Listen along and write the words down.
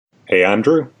Hey, I'm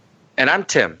Drew. And I'm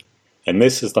Tim. And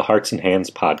this is the Hearts and Hands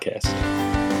Podcast.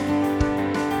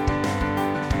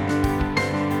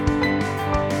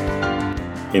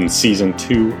 In Season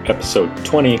 2, Episode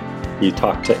 20, we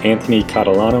talked to Anthony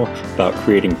Catalano about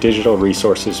creating digital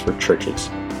resources for churches.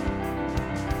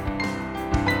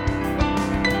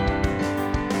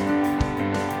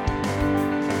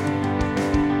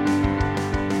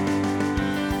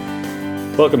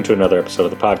 Welcome to another episode of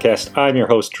the podcast. I'm your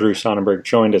host, Drew Sonnenberg,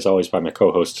 joined as always by my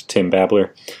co-host, Tim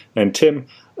Babler. And Tim,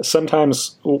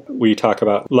 sometimes we talk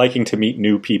about liking to meet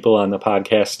new people on the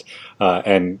podcast.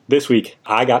 And this week,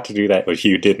 I got to do that, but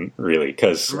you didn't really,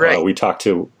 because we talked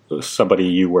to somebody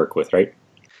you work with, right?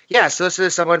 Yeah, so this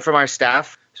is someone from our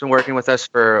staff who's been working with us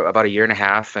for about a year and a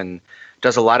half and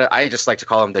does a lot of, I just like to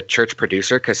call him the church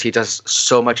producer because he does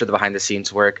so much of the behind the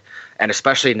scenes work. And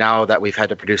especially now that we've had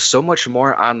to produce so much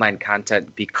more online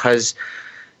content because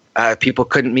people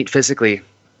couldn't meet physically,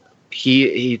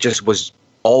 he just was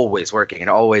always working and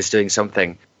always doing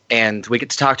something. And we get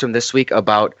to talk to him this week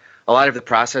about a lot of the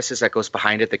processes that goes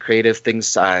behind it, the creative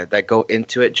things that go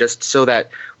into it, just so that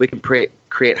we can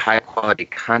create high quality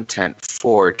content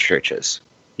for churches.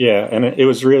 Yeah, and it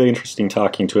was really interesting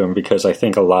talking to him because I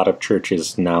think a lot of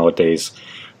churches nowadays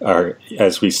are,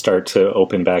 as we start to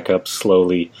open back up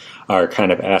slowly, are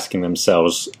kind of asking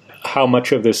themselves, how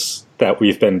much of this that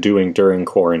we've been doing during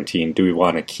quarantine do we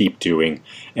want to keep doing?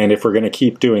 And if we're going to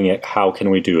keep doing it, how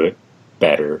can we do it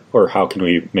better? Or how can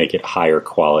we make it higher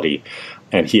quality?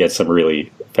 And he had some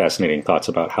really fascinating thoughts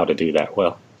about how to do that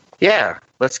well. Yeah,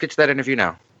 let's get to that interview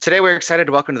now. Today we're excited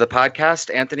to welcome to the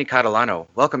podcast Anthony Catalano.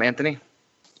 Welcome, Anthony.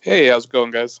 Hey, how's it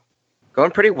going, guys? Going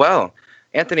pretty well.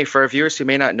 Anthony, for our viewers who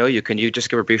may not know you, can you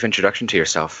just give a brief introduction to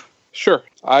yourself? Sure.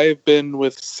 I've been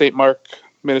with St. Mark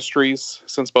Ministries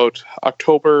since about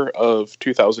October of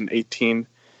 2018.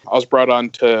 I was brought on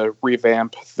to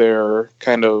revamp their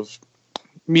kind of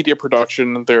media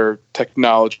production, their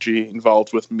technology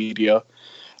involved with media.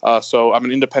 So I'm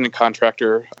an independent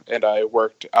contractor, and I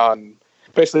worked on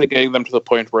basically getting them to the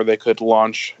point where they could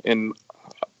launch an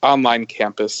online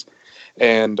campus.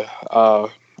 And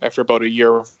after about a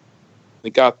year, we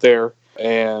got there,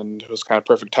 and it was kind of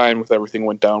perfect time with everything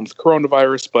went down with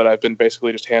coronavirus. But I've been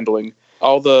basically just handling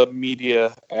all the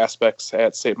media aspects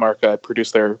at St. Mark. I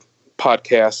produce their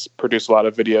podcasts, produce a lot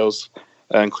of videos,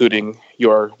 including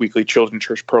your weekly Children's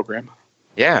Church program.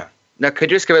 Yeah. Now,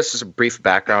 could you just give us just a brief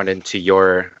background into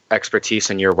your expertise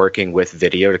and your working with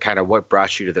video to kind of what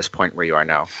brought you to this point where you are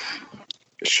now?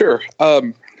 Sure. I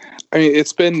mean,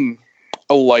 it's been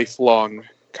a lifelong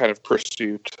kind of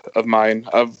pursuit of mine.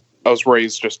 I was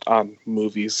raised just on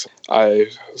movies. I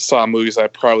saw movies I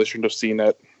probably shouldn't have seen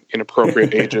at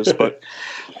inappropriate ages, but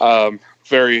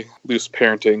very loose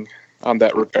parenting on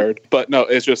that regard. But no,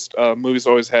 it's just movies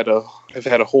always have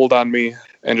had a hold on me,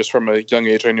 and just from a young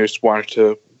age, I just wanted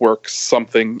to work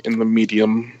something in the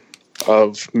medium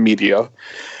of media.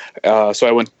 So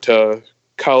I went to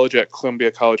college at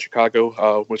Columbia College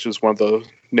Chicago, which is one of the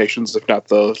nation's, if not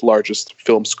the largest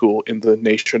film school in the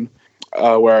nation,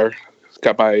 where I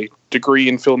got my degree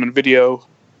in film and video.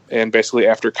 And basically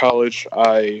after college,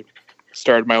 I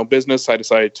started my own business. I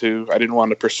decided I didn't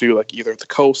want to pursue like either of the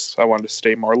coasts. I wanted to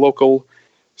stay more local,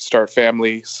 start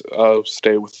families,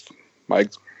 stay with my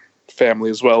family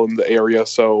as well in the area.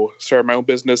 So started my own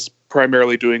business,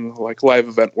 primarily doing like live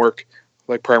event work,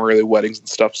 like primarily weddings and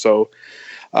stuff. So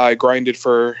I grinded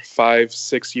for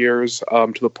 5-6 years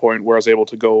to the point where I was able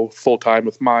to go full-time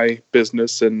with my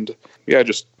business and,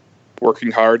 just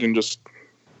working hard and just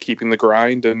keeping the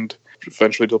grind, and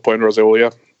eventually to the point where I was able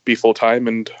to be full-time.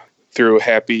 And through a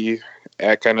happy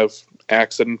kind of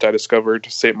accident, I discovered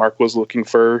St. Mark was looking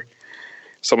for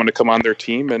someone to come on their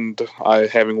team. And I,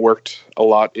 having worked a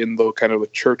lot in the kind of the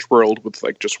church world with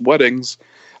like just weddings,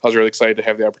 I was really excited to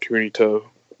have the opportunity to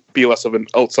be less of an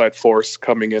outside force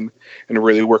coming in and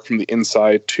really work from the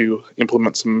inside to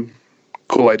implement some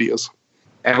cool ideas.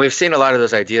 And we've seen a lot of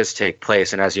those ideas take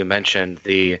place. And as you mentioned,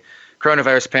 the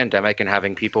coronavirus pandemic and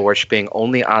having people worshiping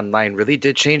only online really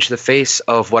did change the face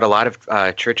of what a lot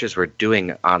of churches were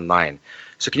doing online.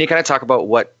 So can you kind of talk about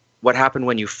what happened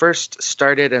when you first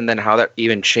started, and then how that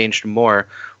even changed more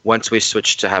once we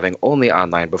switched to having only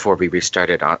online before we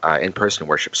restarted in-person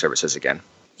worship services again?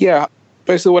 Yeah.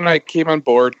 Basically, when I came on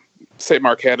board, St.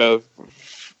 Mark had a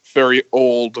very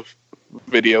old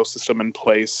video system in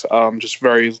place, just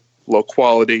very low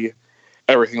quality.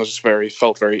 Everything was just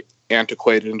felt very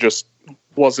antiquated and just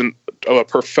wasn't of a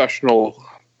professional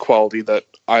quality that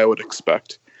I would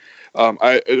expect. A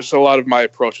lot of my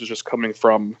approach is just coming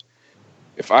from,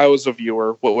 if I was a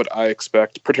viewer, what would I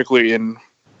expect, particularly in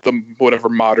the whatever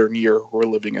modern year we're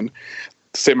living in.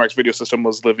 St. Mark's Video System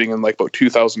was living in like about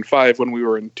 2005 when we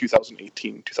were in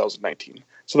 2018, 2019.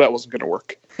 So that wasn't going to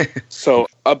work. So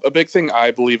a big thing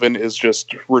I believe in is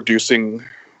just reducing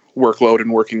workload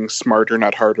and working smarter,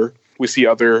 not harder. We see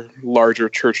other larger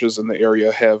churches in the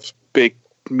area have big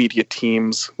media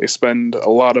teams. They spend a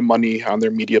lot of money on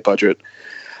their media budget.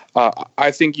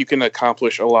 I think you can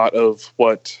accomplish a lot of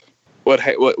what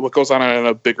goes on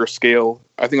a bigger scale.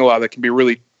 I think a lot of that can be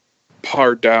really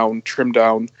pared down, trimmed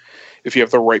down, if you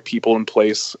have the right people in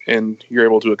place and you're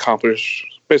able to accomplish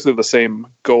basically the same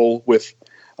goal with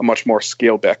a much more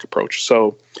scaled back approach.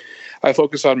 So I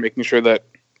focused on making sure that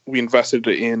we invested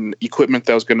in equipment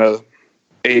that was going to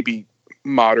be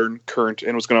modern, current,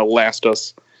 and was going to last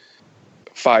us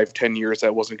 5-10 years.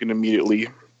 That wasn't going to immediately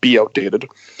be outdated.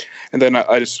 And then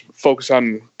I just focused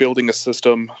on building a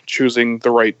system, choosing the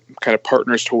right kind of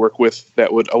partners to work with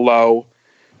that would allow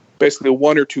basically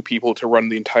 1 or 2 people to run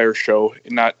the entire show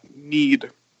and not need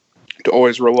to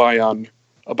always rely on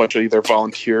a bunch of either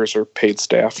volunteers or paid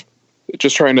staff.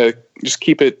 Just trying to just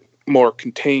keep it more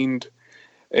contained.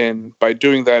 And by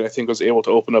doing that, I think I was able to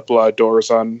open up a lot of doors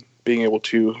on being able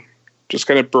to just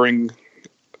kind of bring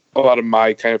a lot of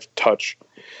my kind of touch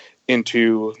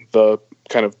into the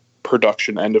kind of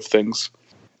production end of things.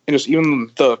 And just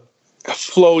even the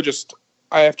flow, just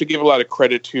I have to give a lot of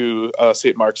credit to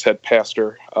St. Mark's head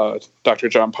pastor, Dr.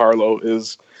 John Parlow.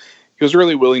 He was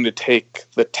really willing to take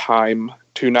the time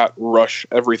to not rush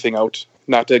everything out,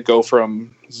 not to go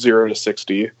from 0 to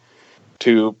 60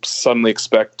 to suddenly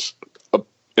expect an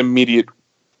immediate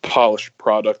polished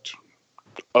product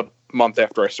a month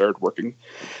after I started working.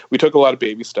 We took a lot of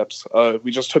baby steps.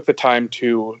 We just took the time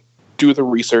to do the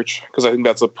research, because I think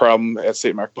that's a problem at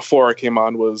St. Mark before I came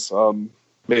on was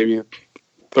maybe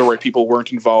the right people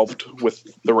weren't involved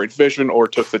with the right vision or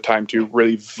took the time to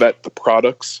really vet the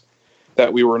products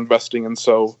that we were investing in.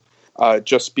 So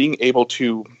just being able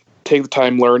to take the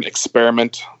time, learn,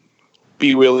 experiment,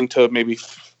 be willing to maybe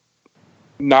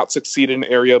not succeed in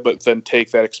an area, but then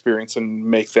take that experience and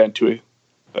make that into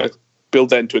build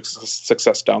that into a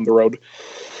success down the road.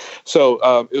 So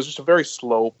it was just a very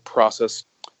slow process.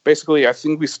 Basically, I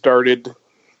think we started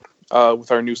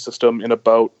with our new system in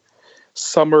about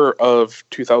summer of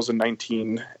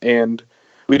 2019, and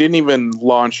we didn't even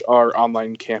launch our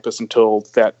online campus until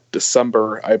that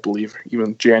December, I believe,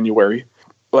 even January.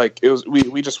 Like it was,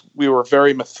 we were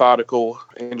very methodical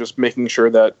in just making sure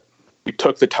that we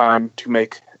took the time to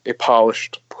make a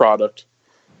polished product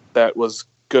that was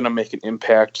going to make an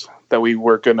impact, that we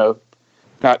were going to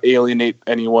not alienate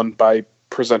anyone by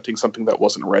presenting something that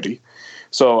wasn't ready.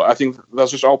 So I think that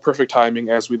was just all perfect timing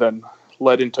as we then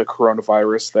led into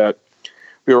coronavirus, that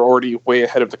we were already way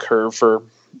ahead of the curve for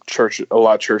a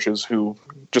lot of churches who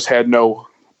just had no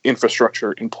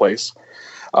infrastructure in place.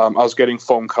 I was getting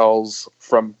phone calls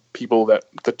from people that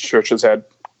the churches had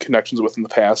connections with in the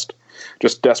past,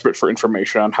 just desperate for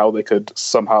information on how they could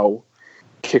somehow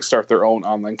kickstart their own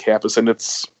online campus. And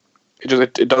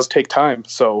it does take time.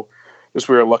 So just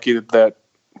we were lucky that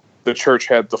the church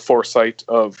had the foresight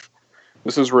of,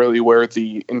 this is really where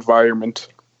the environment,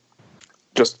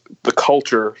 just the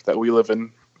culture that we live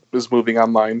in, is moving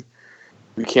online.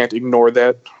 We can't ignore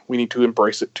that. We need to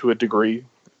embrace it to a degree.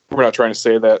 We're not trying to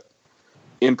say that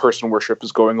in-person worship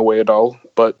is going away at all,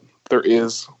 but there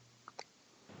is,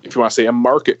 if you want to say a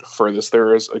market for this,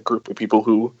 there is a group of people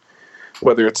who,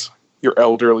 whether it's your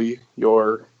elderly,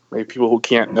 your maybe people who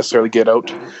can't necessarily get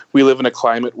out. We live in a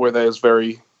climate where that is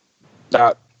very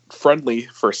not friendly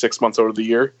for 6 months out of the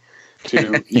year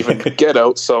to even get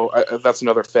out. So that's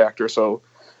another factor. So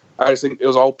I just think it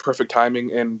was all perfect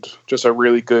timing and just a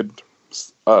really good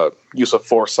use of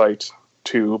foresight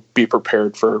to be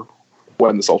prepared for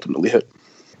when this ultimately hit.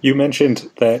 You mentioned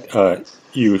that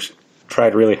you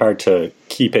tried really hard to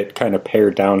keep it kind of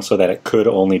pared down so that it could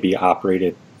only be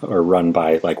operated or run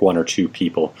by like 1 or 2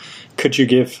 people. Could you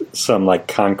give some like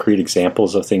concrete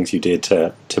examples of things you did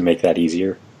to make that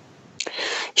easier?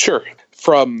 Sure.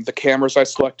 From the cameras I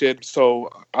selected, so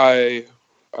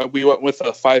we went with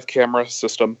a 5-camera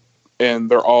system, and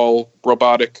they're all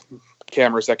robotic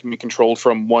cameras that can be controlled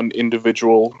from one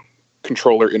individual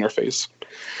controller interface.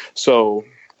 So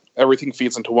everything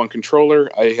feeds into one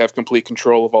controller. I have complete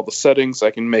control of all the settings.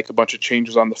 I can make a bunch of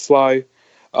changes on the fly.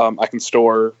 I can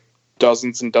store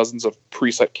dozens and dozens of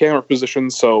preset camera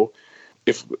positions. So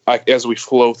as we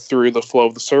flow through the flow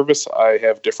of the service, I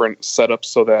have different setups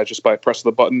so that just by press of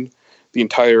the button, the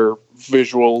entire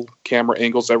visual camera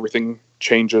angles, everything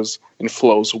changes and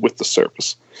flows with the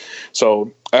service.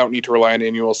 So I don't need to rely on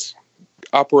anyone else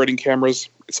operating cameras.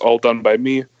 It's all done by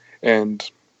me, and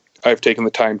I've taken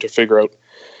the time to figure out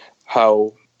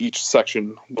how each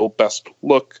section will best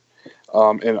look,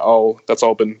 and that's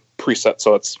all been preset,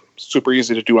 so it's super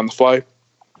easy to do on the fly.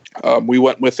 We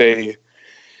went with a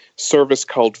service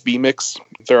called vMix.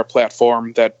 They're a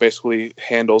platform that basically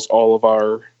handles all of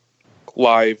our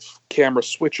live camera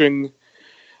switching,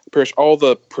 pretty much all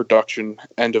the production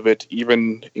end of it,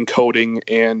 even encoding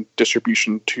and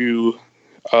distribution to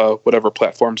whatever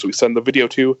platforms we send the video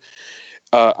to.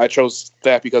 I chose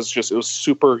that because it was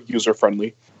super user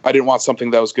friendly. I didn't want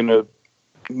something that was going to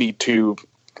need to,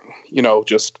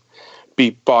 just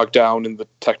be bogged down in the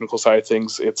technical side of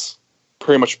things. It's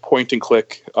pretty much point and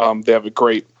click. They have a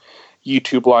great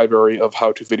YouTube library of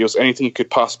how-to videos. Anything you could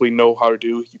possibly know how to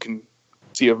do, you can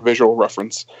see a visual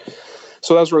reference.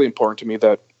 So that was really important to me,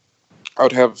 that I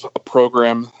would have a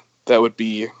program that would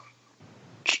be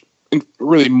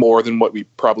really more than what we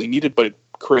probably needed, but it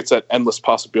creates that endless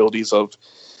possibilities of,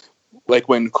 like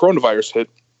when coronavirus hit,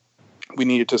 we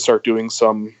needed to start doing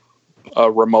some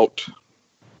remote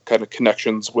kind of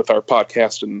connections with our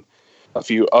podcast and a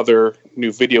few other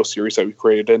new video series that we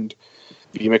created, and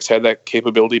vMix had that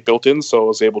capability built in, so I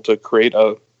was able to create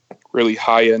a really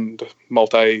high-end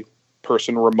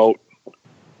multi-person remote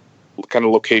kind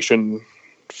of location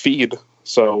feed.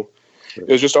 So it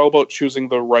was just all about choosing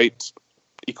the right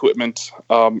equipment,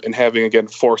 and having, again,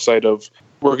 foresight of,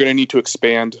 we're going to need to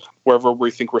expand wherever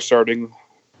we think we're starting.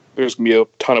 There's going to be a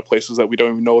ton of places that we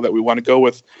don't even know that we want to go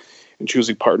with, and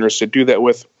choosing partners to do that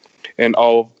with, and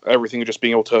everything just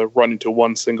being able to run into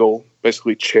one single,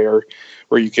 basically, chair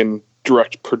where you can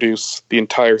direct produce the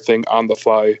entire thing on the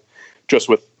fly just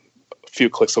with a few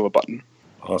clicks of a button.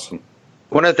 Awesome.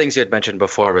 One of the things you had mentioned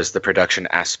before was the production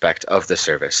aspect of the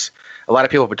service. A lot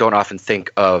of people don't often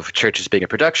think of churches being a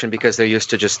production because they're used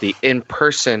to just the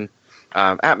in-person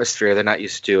atmosphere. They're not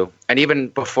used to, and even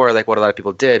before, like what a lot of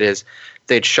people did is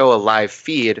they'd show a live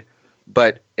feed,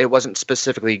 but it wasn't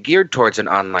specifically geared towards an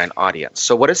online audience.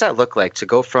 So what does that look like to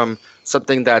go from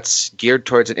something that's geared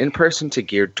towards an in-person to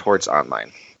geared towards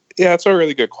online? Yeah, that's a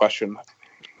really good question.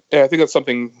 Yeah, I think that's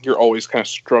something you're always kind of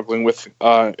struggling with.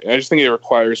 I just think it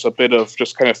requires a bit of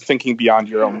just kind of thinking beyond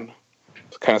your own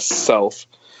kind of self.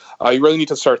 You really need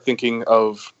to start thinking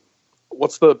of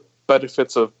what's the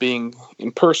benefits of being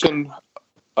in person.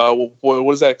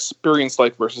 What is that experience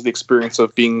like versus the experience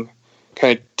of being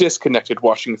kind of disconnected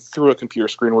watching through a computer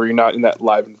screen where you're not in that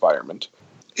live environment.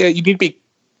 Yeah, you need to be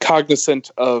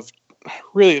cognizant of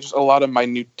really just a lot of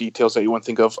minute details that you want to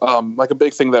think of. Like a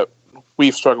big thing that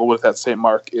we've struggled with at St.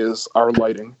 Mark is our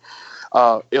lighting.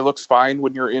 It looks fine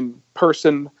when you're in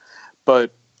person,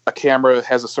 but a camera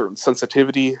has a certain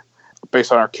sensitivity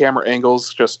based on our camera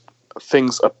angles. Just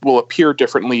things will appear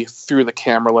differently through the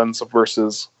camera lens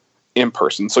versus in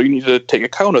person. So you need to take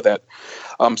account of that.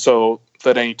 So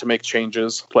that I need to make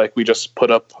changes. Like we just put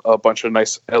up a bunch of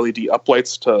nice LED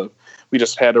uplights we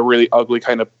just had a really ugly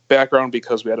kind of background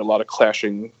because we had a lot of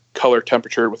clashing color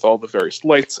temperature with all the various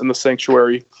lights in the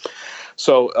sanctuary.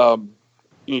 So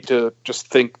you need to just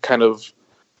think kind of,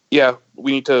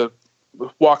 we need to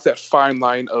walk that fine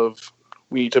line of,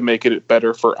 we need to make it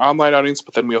better for online audience,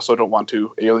 but then we also don't want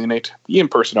to alienate the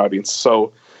in-person audience.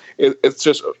 So it's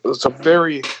a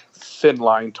very thin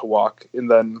line to walk. And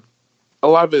then a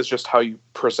lot of it is just how you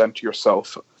present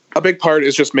yourself. A big part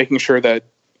is just making sure that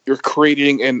you're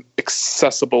creating an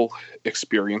accessible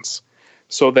experience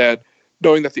so that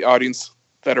knowing that the audience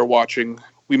that are watching,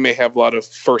 we may have a lot of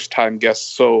first-time guests.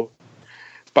 So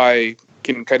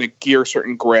can kind of gear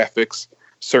certain graphics,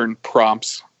 certain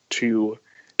prompts to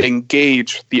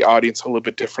engage the audience a little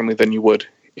bit differently than you would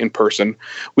in person.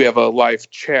 We have a live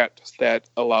chat that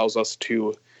allows us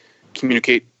to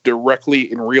communicate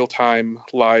directly in real time,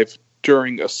 live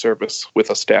during a service with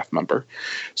a staff member.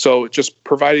 So just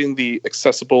providing the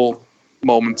accessible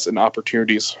moments and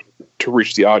opportunities to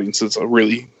reach the audience is a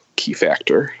really key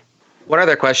factor. One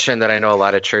other question that I know a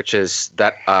lot of churches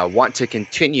that want to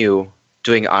continue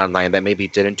doing online that maybe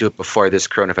didn't do it before this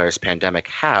coronavirus pandemic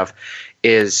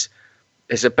is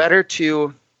it better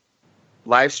to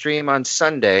live stream on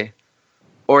Sunday,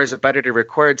 or is it better to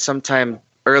record sometime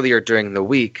earlier during the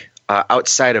week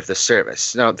outside of the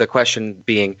service? Now, the question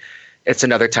being, it's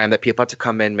another time that people have to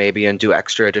come in maybe and do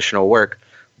extra additional work,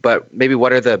 but maybe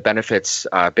what are the benefits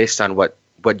based on what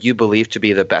you believe to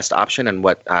be the best option and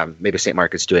what maybe St.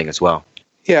 Mark is doing as well?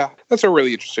 Yeah, that's a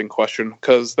really interesting question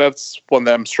because that's one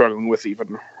that I'm struggling with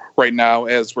even right now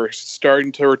as we're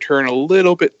starting to return a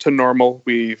little bit to normal.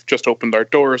 We've just opened our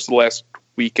doors the last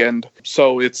weekend.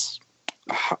 So it's,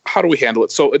 how do we handle it?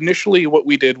 So initially what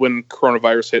we did when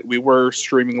coronavirus hit, we were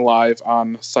streaming live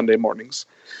on Sunday mornings.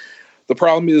 The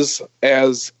problem is,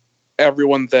 as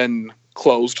everyone then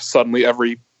closed, suddenly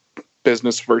every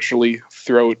business virtually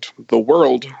throughout the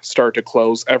world started to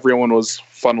close, everyone was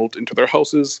funneled into their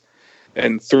houses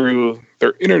and through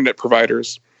their internet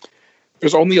providers.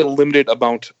 There's only a limited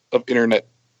amount of internet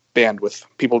bandwidth.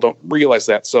 People don't realize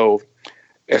that. So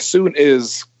as soon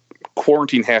as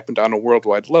quarantine happened on a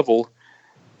worldwide level,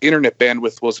 internet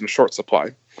bandwidth was in short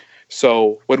supply.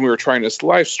 So when we were trying to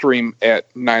live stream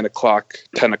at 9 o'clock,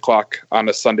 10 o'clock on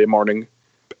a Sunday morning,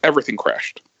 everything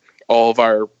crashed. All of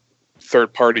our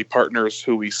third-party partners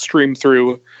who we streamed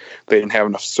through, they didn't have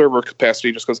enough server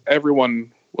capacity just because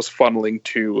everyone was funneling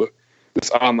to this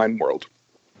online world.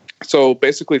 So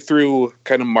basically through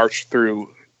kind of March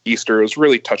through Easter, it was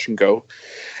really touch and go.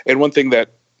 And one thing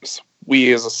that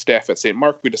we as a staff at St.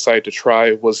 Mark, we decided to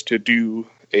try was to do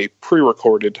a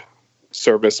pre-recorded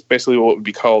service, basically what would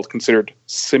be considered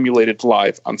simulated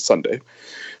live on Sunday.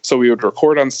 So we would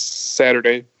record on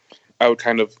Saturday. I would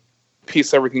kind of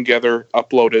piece everything together,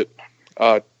 upload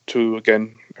it to,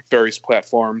 again, various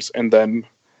platforms, and then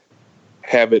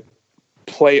have it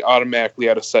play automatically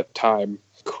at a set time,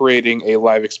 creating a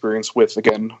live experience with,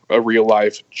 again, a real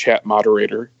live chat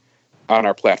moderator on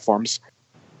our platforms.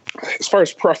 As far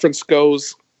as preference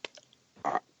goes,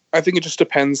 I think it just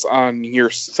depends on your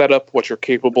setup, what you're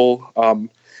capable,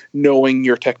 knowing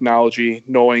your technology,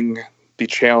 knowing the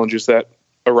challenges that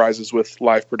arises with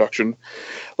live production.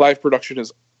 Live production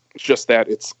is just that.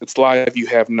 It's live. You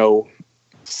have no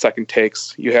second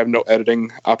takes. You have no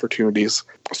editing opportunities.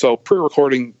 So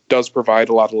pre-recording does provide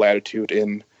a lot of latitude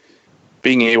in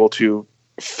being able to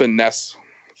finesse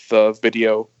the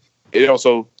video. It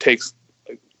also takes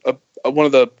one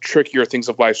of the trickier things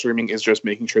of live streaming is just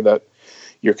making sure that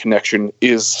your connection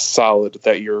is solid,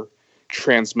 that you're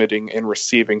transmitting and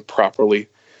receiving properly.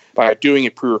 By doing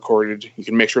it pre-recorded, you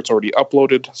can make sure it's already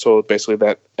uploaded. So basically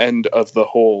that end of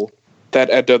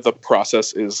the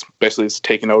process is basically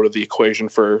taken out of the equation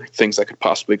for things that could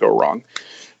possibly go wrong.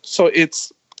 So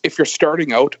if you're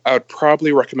starting out, I would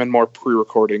probably recommend more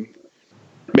pre-recording,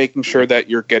 making sure that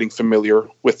you're getting familiar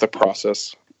with the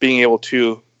process, being able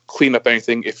to clean up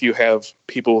anything if you have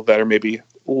people that are maybe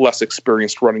less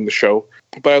experienced running the show.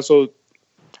 But also,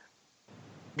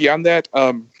 beyond that,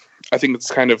 I think it's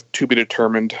kind of to be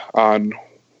determined on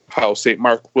how St.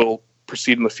 Mark will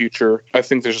proceed in the future. I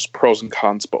think there's just pros and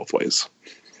cons both ways.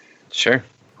 Sure.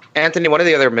 Anthony, one of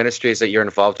the other ministries that you're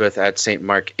involved with at St.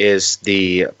 Mark is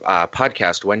the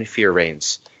podcast, When Fear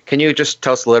Reigns. Can you just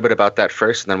tell us a little bit about that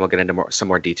first, and then we'll get into some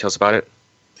more details about it?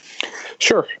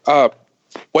 Sure.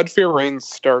 When Fear Reigns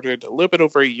started a little bit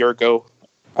over a year ago.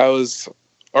 I was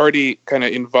already kind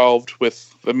of involved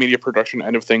with the media production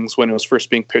end of things when it was first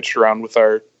being pitched around with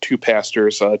our two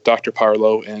pastors, Dr.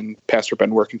 Parlow and Pastor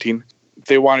Ben Workentine.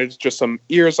 They wanted just some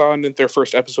ears on in their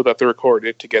first episode that they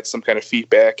recorded to get some kind of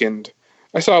feedback, and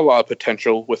I saw a lot of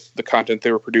potential with the content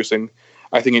they were producing.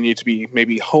 I think it needed to be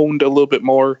maybe honed a little bit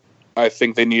more. I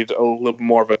think they needed a little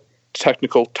more of a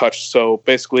technical touch, so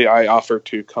basically I offered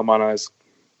to come on as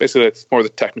basically more the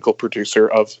technical producer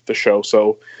of the show.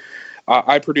 So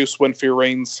I produce When Fear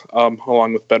Reigns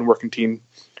along with Ben Workentine,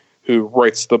 who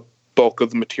writes the bulk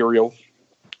of the material.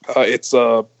 It's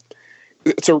a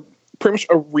pretty much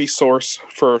a resource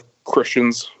for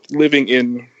Christians living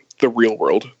in the real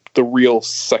world, the real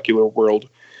secular world,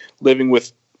 living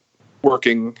with,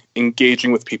 working,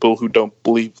 engaging with people who don't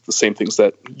believe the same things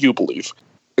that you believe.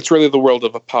 It's really the world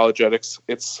of apologetics.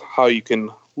 It's how you can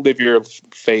live your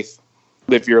faith,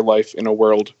 live your life in a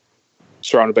world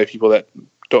surrounded by people that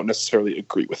don't necessarily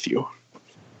agree with you.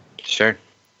 Sure.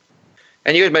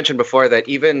 And you had mentioned before that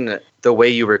even the way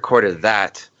you recorded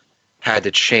that had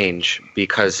to change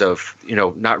because of,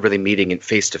 not really meeting it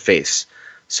face to face.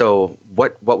 So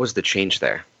what was the change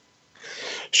there?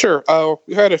 Sure.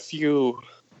 We had a few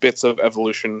bits of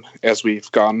evolution as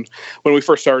we've gone. When we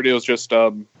first started, it was just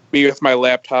me with my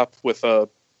laptop with a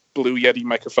Blue Yeti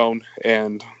microphone,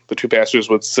 and the two pastors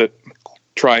would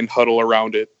try and huddle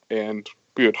around it, and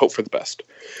we would hope for the best.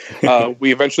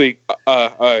 We eventually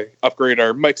upgraded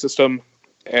our mic system.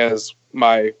 As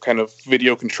my kind of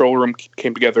video control room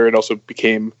came together, it also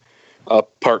became a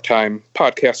part-time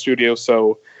podcast studio,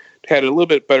 so it had a little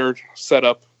bit better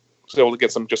setup. Was able to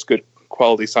get some just good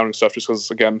quality sounding stuff, just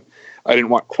because, again, I didn't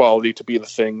want quality to be the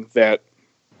thing that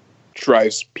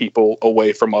drives people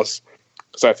away from us.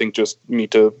 Because I think just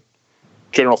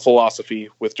general philosophy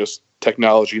with just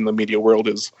technology in the media world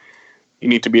is you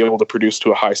need to be able to produce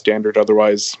to a high standard.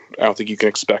 Otherwise, I don't think you can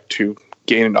expect to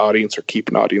gain an audience or keep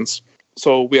an audience.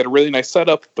 So we had a really nice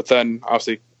setup, but then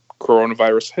obviously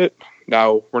coronavirus hit.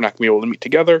 Now we're not going to be able to meet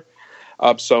together.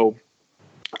 So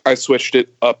I switched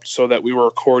it up so that we were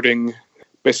recording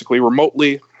basically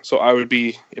remotely. So I would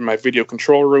be in my video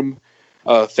control room.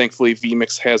 Thankfully,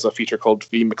 vMix has a feature called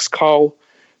vMix Call,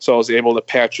 so I was able to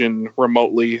patch in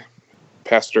remotely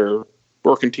Pastor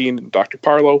Borkentine and Dr.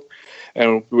 Parlow,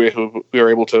 and we were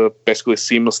able to basically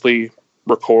seamlessly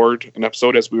record an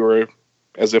episode as if we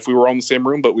were all in the same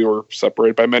room, but we were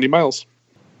separated by many miles.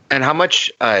 And how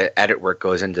much edit work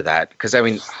goes into that? Because, I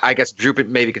mean, I guess Drew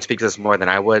maybe can speak to this more than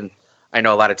I would. I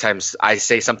know a lot of times I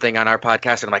say something on our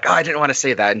podcast and I'm like, oh, I didn't want to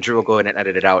say that. And Drew will go in and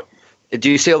edit it out. Do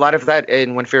you see a lot of that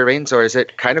in When Fear Reigns, or is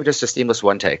it kind of just a seamless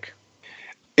one take?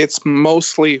 It's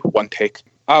mostly one take.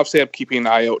 Obviously, I'm keeping an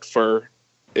eye out for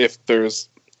if there's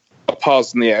a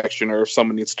pause in the action or if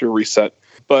someone needs to reset.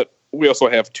 But we also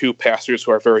have two pastors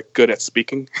who are very good at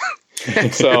speaking.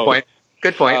 So,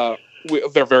 Good point.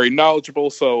 They're very knowledgeable.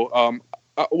 So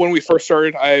when we first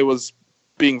started, I was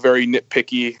being very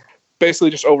nitpicky.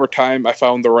 Basically, just over time, I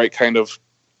found the right kind of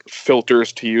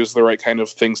filters to use, the right kind of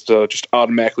things to just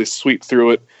automatically sweep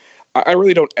through it. I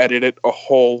really don't edit it a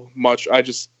whole much. I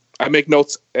make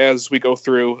notes as we go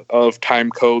through of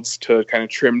time codes to kind of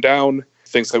trim down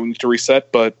things that we need to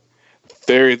reset, but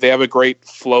they have a great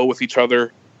flow with each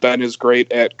other. Ben is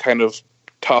great at kind of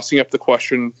tossing up the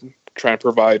question, trying to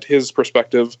provide his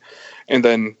perspective, and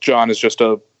then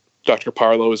Dr.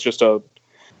 Parlow is just a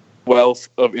wealth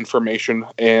of information,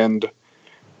 and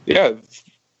yeah,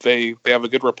 they have a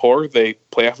good rapport. They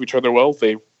play off each other well.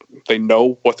 They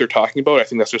know what they're talking about. I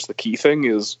think that's just the key thing,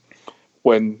 is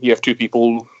when you have two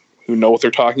people who know what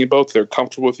they're talking about, they're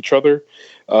comfortable with each other.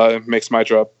 It makes my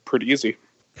job pretty easy.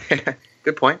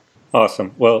 Good point.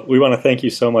 Awesome. Well, we want to thank you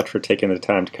so much for taking the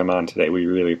time to come on today. We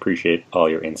really appreciate all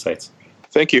your insights.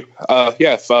 Thank you.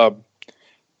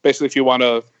 Basically, if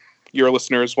your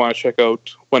listeners want to check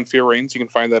out When Fear Reigns, you can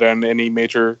find that on any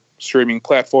major streaming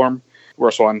platform. We're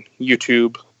also on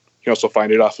YouTube. You can also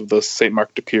find it off of the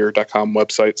stmarkdepeer.com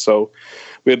website. So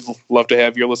we'd love to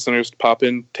have your listeners pop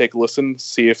in, take a listen,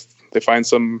 see if they find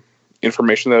some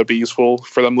information that would be useful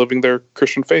for them living their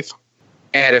Christian faith.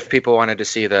 And if people wanted to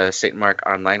see the St. Mark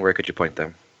online, where could you point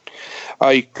them?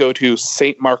 You go to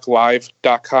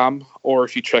stmarklive.com, or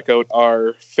if you check out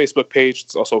our Facebook page,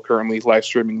 it's also currently live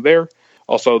streaming there.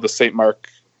 Also, the St. Mark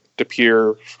De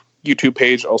Pere YouTube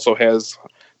page also has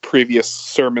previous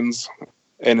sermons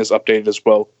and is updated as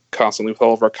well constantly with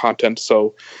all of our content.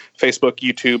 So Facebook,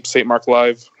 YouTube, St. Mark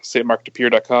Live,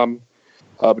 stmarkdepere.com.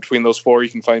 Between those four, you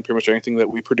can find pretty much anything that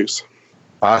we produce.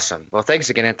 Awesome. Well, thanks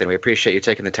again, Anthony. We appreciate you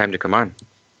taking the time to come on.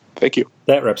 Thank you.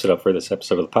 That wraps it up for this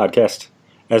episode of the podcast.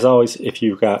 As always, if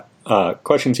you've got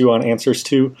questions you want answers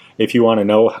to, if you want to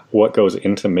know what goes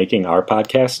into making our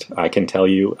podcast, I can tell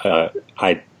you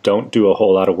I don't do a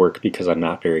whole lot of work because I'm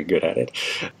not very good at it.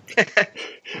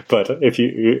 But if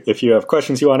you have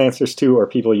questions you want answers to, or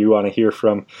people you want to hear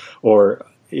from, or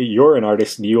you're an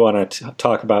artist and you want to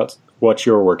talk about what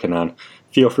you're working on,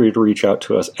 feel free to reach out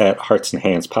to us at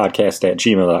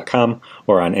heartsandhandspodcast@gmail.com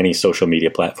or on any social media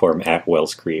platform at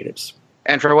Wells Creatives.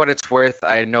 And for what it's worth,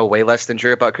 I know way less than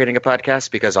Drew about creating a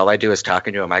podcast because all I do is talk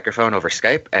into a microphone over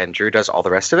Skype, and Drew does all the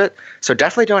rest of it. So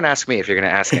definitely don't ask me if you're going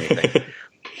to ask anything.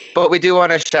 But we do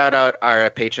want to shout out our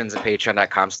patrons at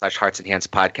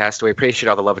patreon.com/heartsandhandspodcast. We appreciate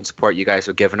all the love and support you guys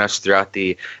have given us throughout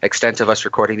the extent of us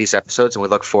recording these episodes, and we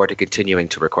look forward to continuing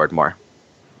to record more.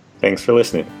 Thanks for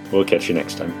listening. We'll catch you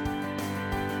next time.